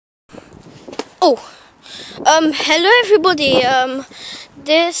Hello everybody.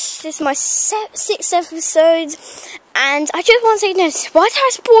 This is my sixth episode, and I just want to say this. Why did I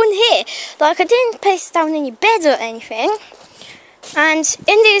spawn here? Like, I didn't place down any bed or anything. And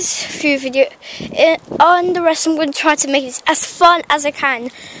in this few video, on the rest, I'm going to try to make this as fun as I can.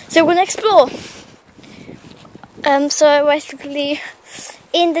 So we're going to explore. So basically,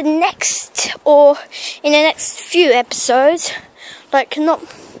 in the next few episodes, like not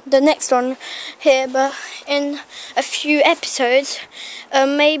the next one here, but in a few episodes,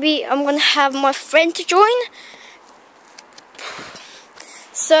 maybe I'm gonna have my friend to join,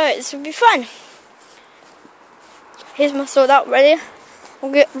 so this will be fun. Here's my sword out ready.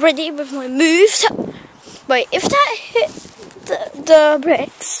 I'll get ready with my moves. Wait, if that hit the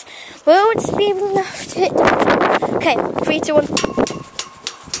bricks, will it be enough to hit them? Okay, 3, 2, 1.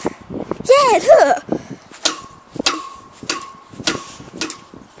 Yeah, look!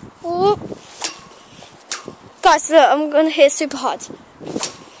 Guys, look, I'm gonna hit super hard.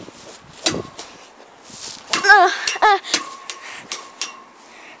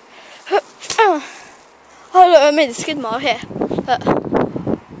 Oh look, I made a skid mark here.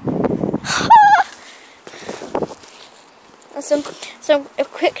 So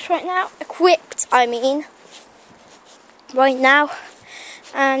equipped right now. Right now,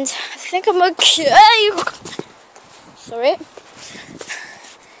 and I think I'm okay. Sorry,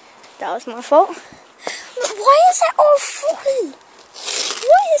 that was my fault. Why is that all falling?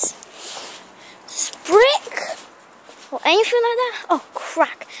 What is this brick or anything like that? Oh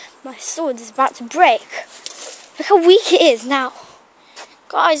crack! My sword is about to break. Look how weak it is now,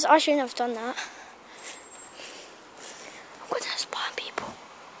 guys. I shouldn't have done that. I'm gonna spawn people.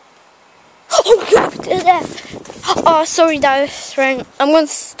 Oh God, they're there. Oh, sorry, that was swearing. I'm gonna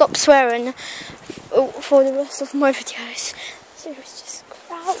stop swearing for the rest of my videos. So let's just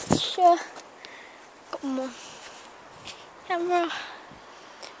crouch. Come on, camera.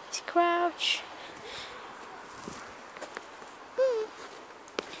 Let's crouch.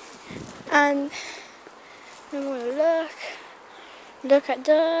 And I'm gonna look at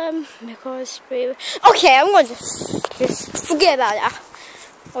them because okay, I'm gonna just forget about that.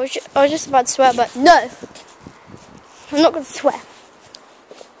 I was just about to swear, but no, I'm not gonna swear.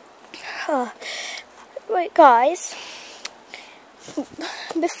 Wait, guys.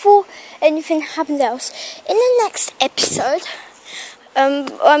 Before anything happens else, in the next episode,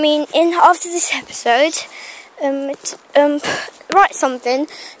 after this episode, write something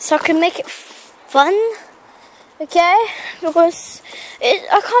so I can make it fun, okay? Because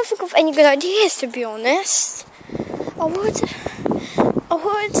I can't think of any good ideas, to be honest. I would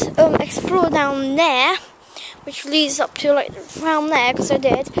explore down there, which leads up to like around there, because I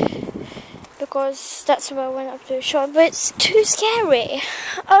did. Because that's where I went up to the shop, but it's too scary.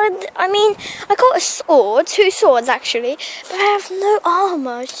 I got a sword, 2 swords actually, but I have no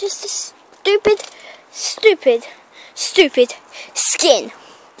armor. It's just a stupid skin.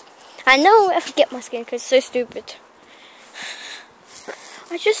 I know I'll ever get my skin because it's so stupid.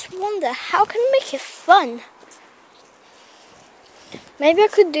 I just wonder, how can I make it fun? Maybe I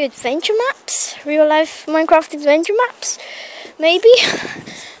could do adventure maps, real life Minecraft adventure maps, maybe.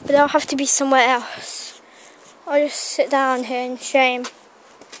 But I'll have to be somewhere else. I'll just sit down here in shame.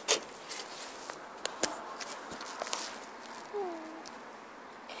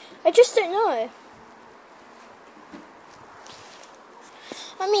 I just don't know.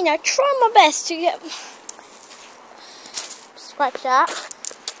 I try my best to get... Scratch that.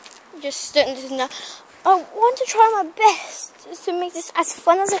 Just don't know. I want to try my best just to make this as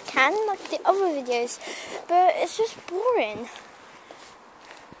fun as I can, like the other videos. But it's just boring.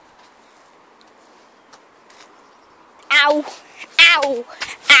 Ow, ow,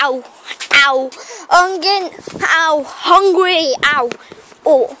 ow, ow, I'm getting, ow, hungry, ow,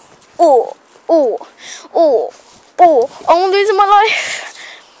 I'm losing my life.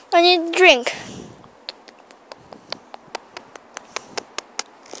 I need a drink.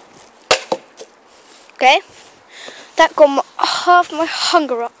 Okay, that got half my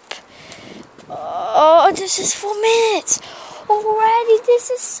hunger up. Oh, this is 4 minutes already. This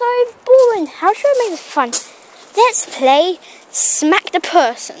is so boring. How should I make this fun? Let's play Smack the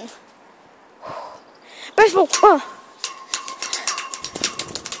Person. Baseball.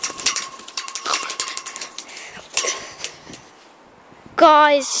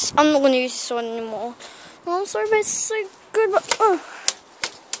 Guys, I'm not going to use this one anymore. I'm sorry, but it's so good. But,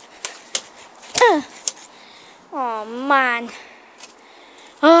 oh, man.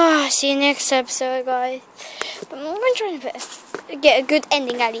 See you next episode, guys. But I'm going to try to get a good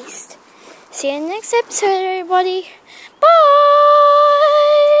ending at least. See you in the next episode, everybody. Bye!